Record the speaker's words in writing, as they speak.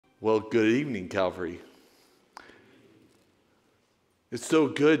Well, good evening, Calvary. It's so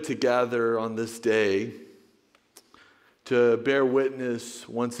good to gather on this day to bear witness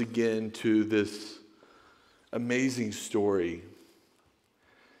once again to this amazing story.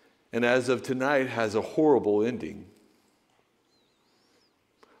 And as of tonight, has a horrible ending.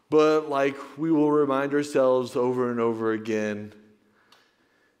 But like we will remind ourselves over and over again,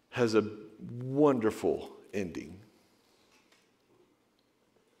 has a wonderful ending.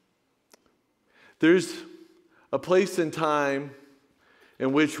 There's a place and time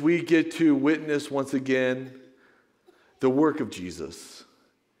in which we get to witness once again the work of Jesus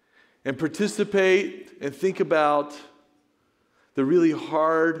and participate and think about the really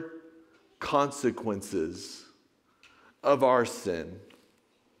hard consequences of our sin,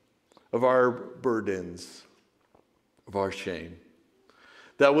 of our burdens, of our shame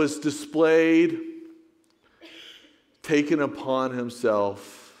that was displayed, taken upon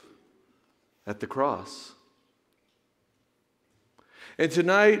himself at the cross. And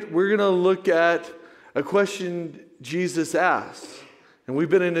tonight we're going to look at a question Jesus asked. And we've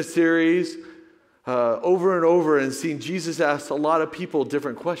been in a series over and over and seen Jesus ask a lot of people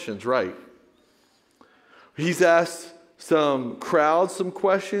different questions, right? He's asked some crowds some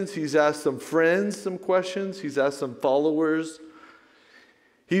questions. He's asked some friends some questions. He's asked some followers.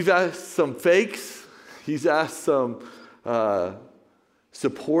 He's asked some fakes. He's asked some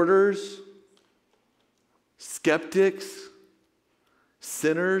supporters, skeptics,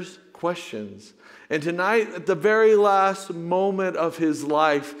 sinners, questions. And tonight, at the very last moment of his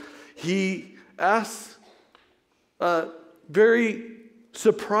life, he asks a very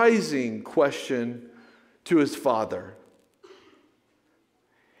surprising question to his Father.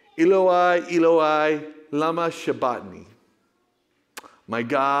 Eloi, Eloi, lama sabachthani. My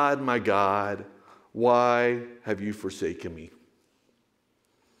God, why have you forsaken me?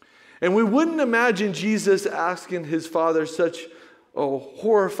 And we wouldn't imagine Jesus asking his Father such a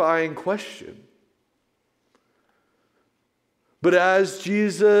horrifying question. But as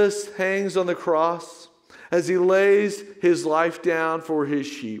Jesus hangs on the cross, as he lays his life down for his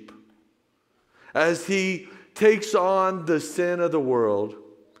sheep, as he takes on the sin of the world,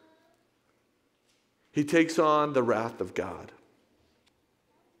 he takes on the wrath of God.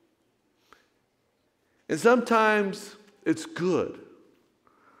 And sometimes it's good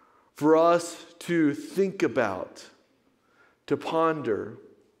for us to think about, to ponder,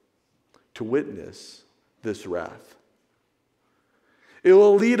 to witness this wrath. It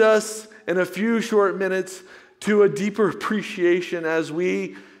will lead us in a few short minutes to a deeper appreciation as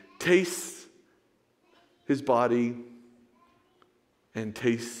we taste his body and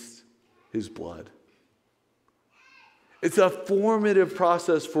taste his blood. It's a formative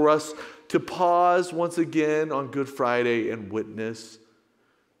process for us to pause once again on Good Friday and witness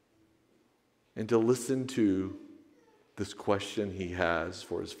and to listen to this question he has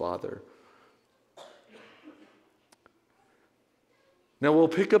for his Father. Now we'll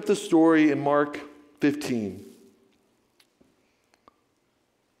pick up the story in Mark 15.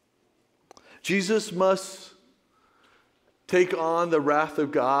 Jesus must take on the wrath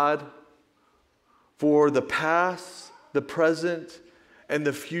of God for the past, the present, and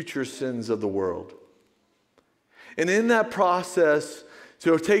the future sins of the world. And in that process,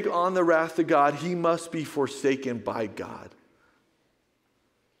 to take on the wrath of God, he must be forsaken by God,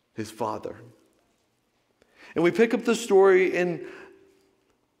 his Father. And we pick up the story in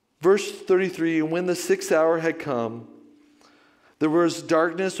verse 33, and when the 6th hour had come, there was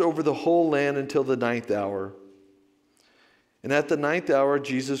darkness over the whole land until the 9th hour. And at the 9th hour,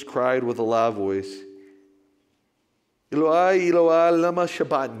 Jesus cried with a loud voice, Eloi, Eloi, lama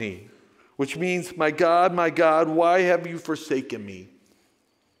sabachthani, which means, my God, why have you forsaken me?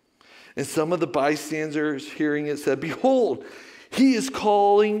 And some of the bystanders hearing it said, behold, he is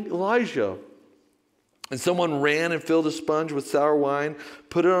calling Elijah. And someone ran and filled a sponge with sour wine,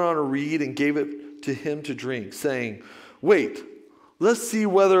 put it on a reed, and gave it to him to drink, saying, wait, let's see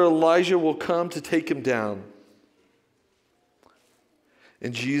whether Elijah will come to take him down.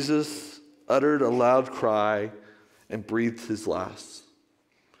 And Jesus uttered a loud cry and breathed his last.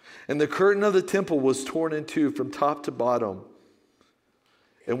 And the curtain of the temple was torn in two from top to bottom.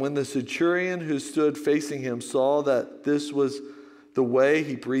 And when the centurion who stood facing him saw that this was the way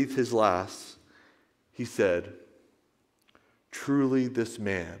he breathed his last, he said, truly this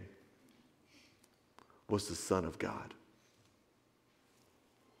man was the Son of God.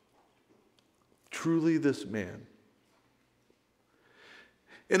 Truly this man.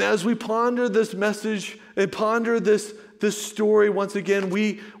 And as we ponder this message and ponder this story once again,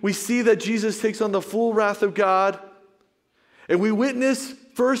 we see that Jesus takes on the full wrath of God. And we witness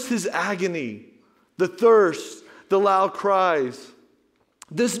first his agony, the thirst, the loud cries.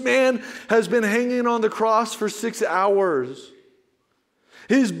 This man has been hanging on the cross for 6 hours.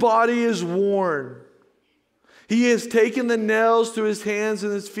 His body is worn. He has taken the nails to his hands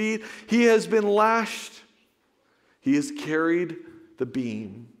and his feet. He has been lashed. He has carried the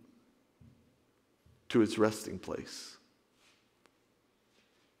beam to its resting place.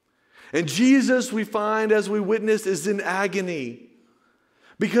 And Jesus, we find as we witness, is in agony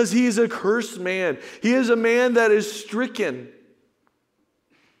because he is a cursed man. He is a man that is stricken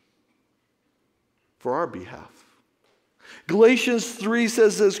for our behalf. Galatians 3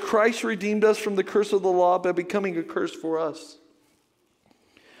 says, as Christ redeemed us from the curse of the law by becoming a curse for us.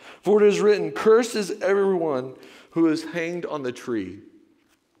 For it is written, cursed is everyone who is hanged on the tree.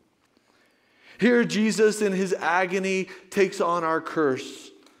 Here Jesus in his agony takes on our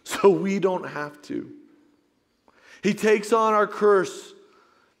curse so we don't have to. He takes on our curse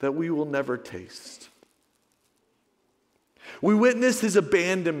that we will never taste. We witness his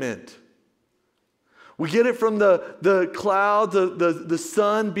abandonment. We get it from the cloud, the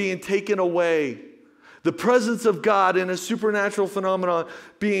sun being taken away. The presence of God in a supernatural phenomenon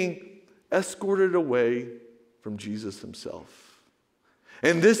being escorted away from Jesus himself.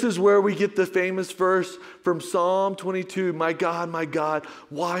 And this is where we get the famous verse from Psalm 22, my God,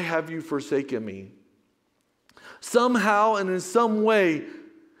 why have you forsaken me? Somehow and in some way,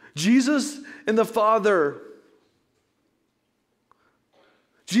 Jesus and the Father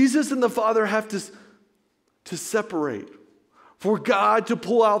have to separate, for God to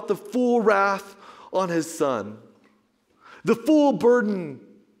pull out the full wrath on his Son, the full burden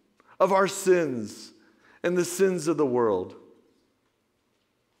of our sins and the sins of the world.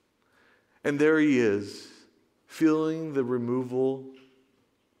 And there he is, feeling the removal,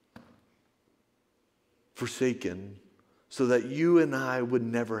 forsaken, so that you and I would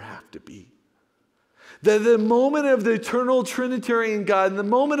never have to be. That the moment of the eternal Trinitarian God, in the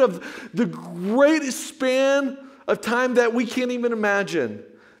moment of the great span of time that we can't even imagine,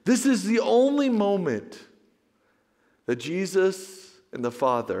 this is the only moment that Jesus and the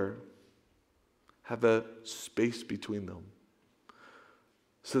Father have a space between them,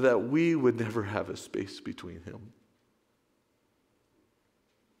 so that we would never have a space between him.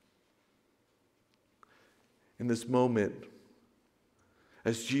 In this moment,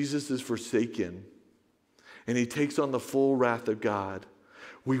 as Jesus is forsaken and he takes on the full wrath of God,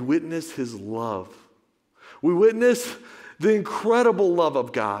 we witness his love. We witness the incredible love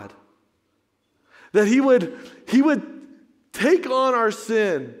of God. That he would take on our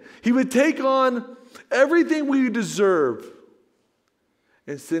sin. He would take on everything we deserve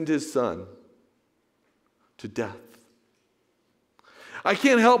and send his Son to death. I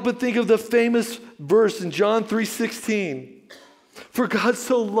can't help but think of the famous verse in John 3:16. For God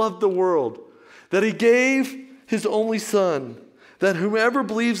so loved the world that he gave his only Son, that whomever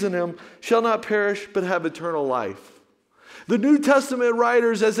believes in him shall not perish but have eternal life. The New Testament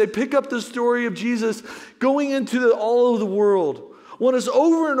writers, as they pick up the story of Jesus going into all of the world, want us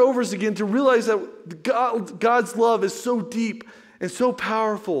over and over again to realize that God's love is so deep and so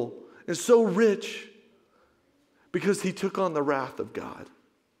powerful and so rich because he took on the wrath of God.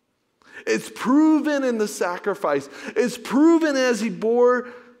 It's proven in the sacrifice. It's proven as he bore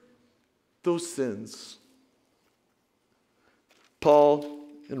those sins. Paul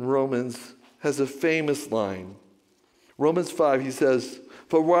in Romans has a famous line. Romans 5, he says,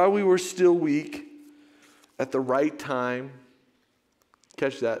 for while we were still weak, at the right time,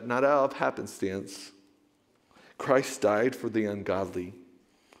 catch that, not out of happenstance, Christ died for the ungodly.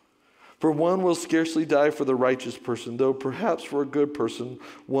 For one will scarcely die for the righteous person, though perhaps for a good person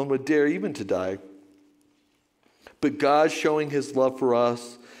one would dare even to die. But God, showing his love for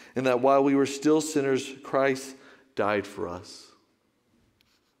us, and that while we were still sinners, Christ died for us.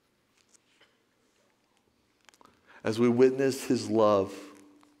 As we witness his love,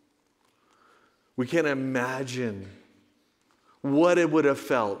 we can't imagine what it would have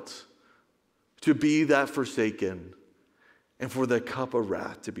felt to be that forsaken and for the cup of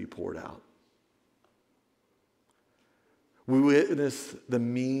wrath to be poured out. We witness the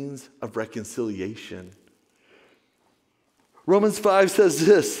means of reconciliation. Romans 5 says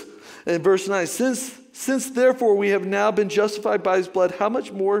this in verse 9, Since therefore we have now been justified by his blood, how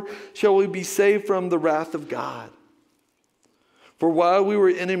much more shall we be saved from the wrath of God? For while we were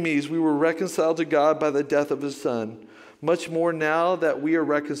enemies, we were reconciled to God by the death of his Son. Much more now that we are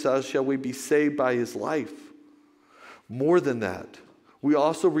reconciled, shall we be saved by his life. More than that, we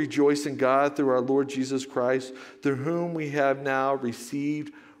also rejoice in God through our Lord Jesus Christ, through whom we have now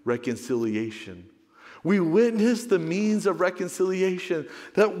received reconciliation. We witnessed the means of reconciliation,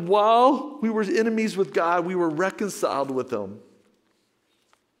 that while we were enemies with God, we were reconciled with him.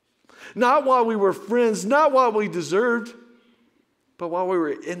 Not while we were friends, not while we deserved, but while we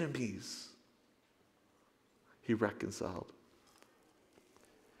were enemies, he reconciled.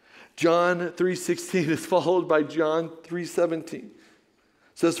 John 3:16 is followed by John 3:17.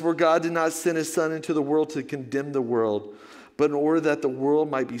 It says, "For God did not send his Son into the world to condemn the world, but in order that the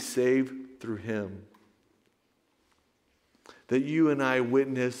world might be saved through him." That you and I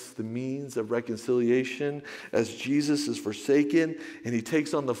witness the means of reconciliation as Jesus is forsaken and he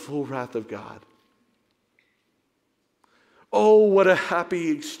takes on the full wrath of God. Oh, what a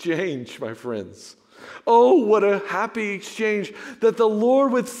happy exchange, my friends. Oh, what a happy exchange that the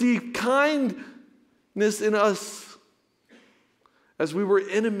Lord would see kindness in us as we were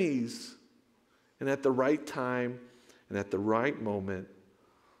enemies, and at the right time and at the right moment,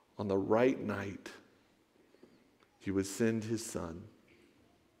 on the right night, he would send his Son.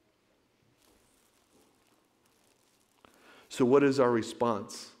 So what is our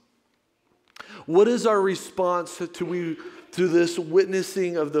response? What is our response to this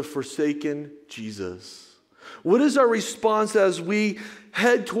witnessing of the forsaken Jesus? What is our response as we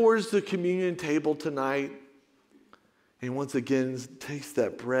head towards the communion table tonight and once again taste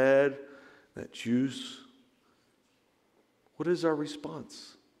that bread, that juice? What is our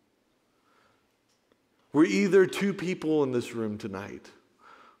response? We're either two people in this room tonight,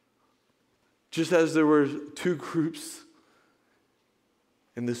 just as there were two groups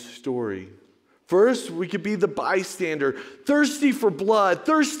in this story. First, we could be the bystander, thirsty for blood,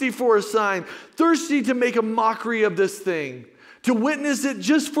 thirsty for a sign, thirsty to make a mockery of this thing, to witness it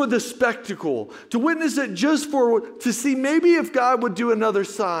just for the spectacle, to witness it just to see maybe if God would do another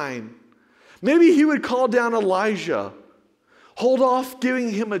sign. Maybe he would call down Elijah, hold off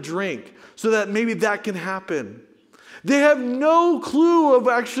giving him a drink so that maybe that can happen. They have no clue of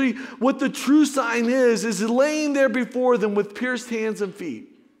actually what the true sign is laying there before them with pierced hands and feet,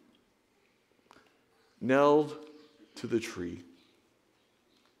 nailed to the tree.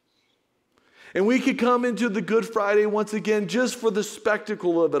 And we could come into the Good Friday once again just for the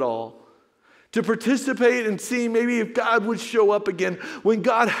spectacle of it all, to participate and see maybe if God would show up again when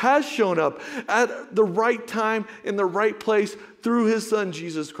God has shown up at the right time in the right place through his Son,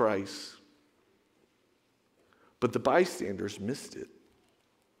 Jesus Christ. But the bystanders missed it.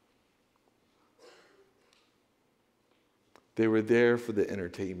 They were there for the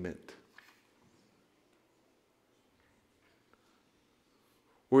entertainment.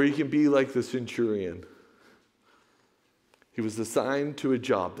 Or you can be like the centurion. He was assigned to a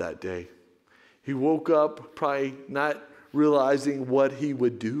job that day. He woke up probably not realizing what he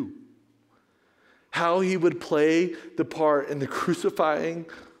would do, how he would play the part in the crucifying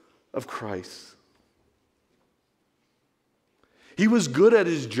of Christ. He was good at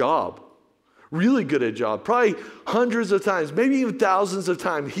his job, really good at job. Probably hundreds of times, maybe even thousands of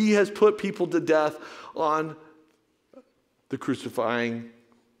times, he has put people to death on the crucifying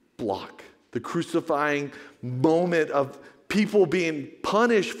block, the crucifying moment of people being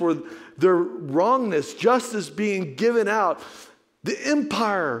punished for their wrongness, justice being given out, the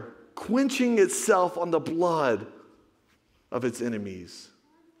empire quenching itself on the blood of its enemies.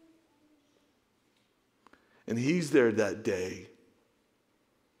 And he's there that day.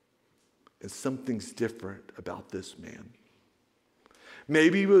 And something's different about this man.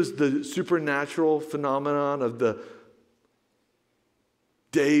 Maybe it was the supernatural phenomenon of the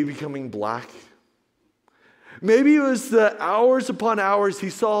day becoming black. Maybe it was the hours upon hours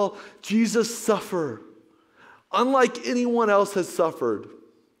he saw Jesus suffer, unlike anyone else has suffered.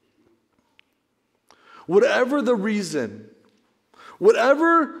 Whatever the reason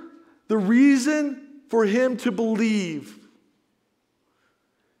for him to believe,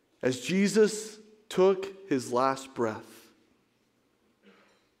 as Jesus took his last breath,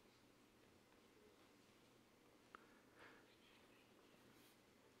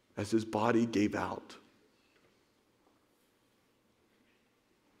 as his body gave out,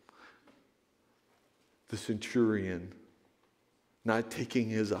 the centurion, not taking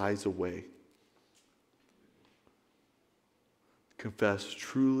his eyes away, confessed,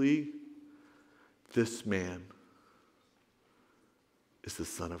 truly, this man is the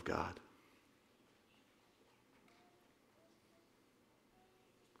Son of God.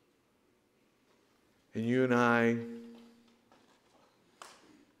 And you and I,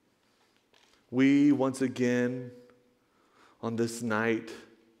 we once again on this night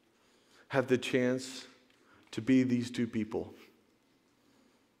have the chance to be these two people.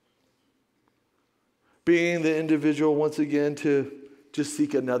 Being the individual once again to just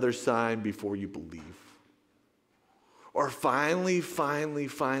seek another sign before you believe. or finally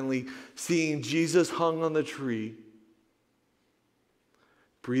seeing Jesus hung on the tree,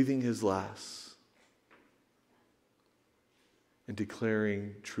 breathing his last, and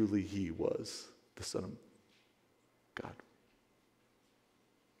declaring truly he was the Son of God.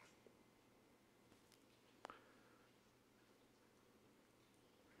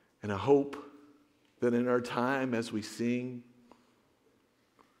 And I hope that in our time as we sing,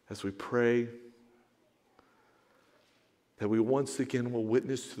 as we pray, that we once again will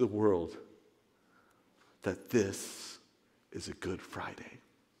witness to the world that this is a Good Friday.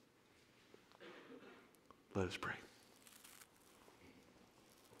 Let us pray.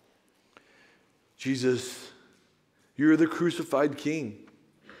 Jesus, you're the crucified King.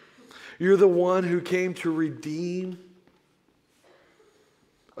 You're the one who came to redeem,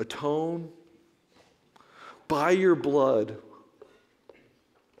 atone. By your blood,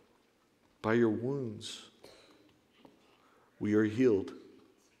 by your wounds, we are healed.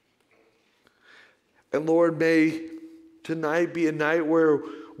 And Lord, may tonight be a night where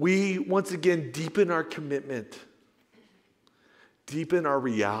we once again deepen our commitment, deepen our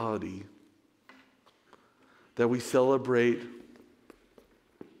reality, that we celebrate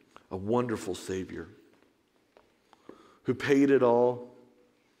a wonderful Savior who paid it all,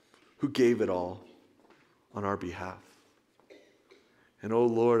 who gave it all on our behalf. And oh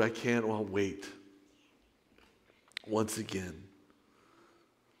Lord, I can't wait once again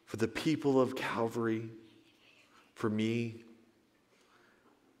for the people of Calvary, for me,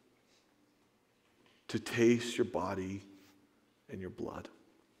 to taste your body and your blood.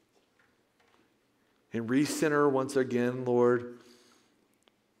 And recenter once again, Lord,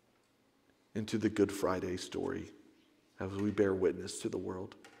 into the Good Friday story as we bear witness to the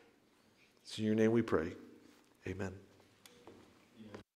world. It's in your name we pray. Amen.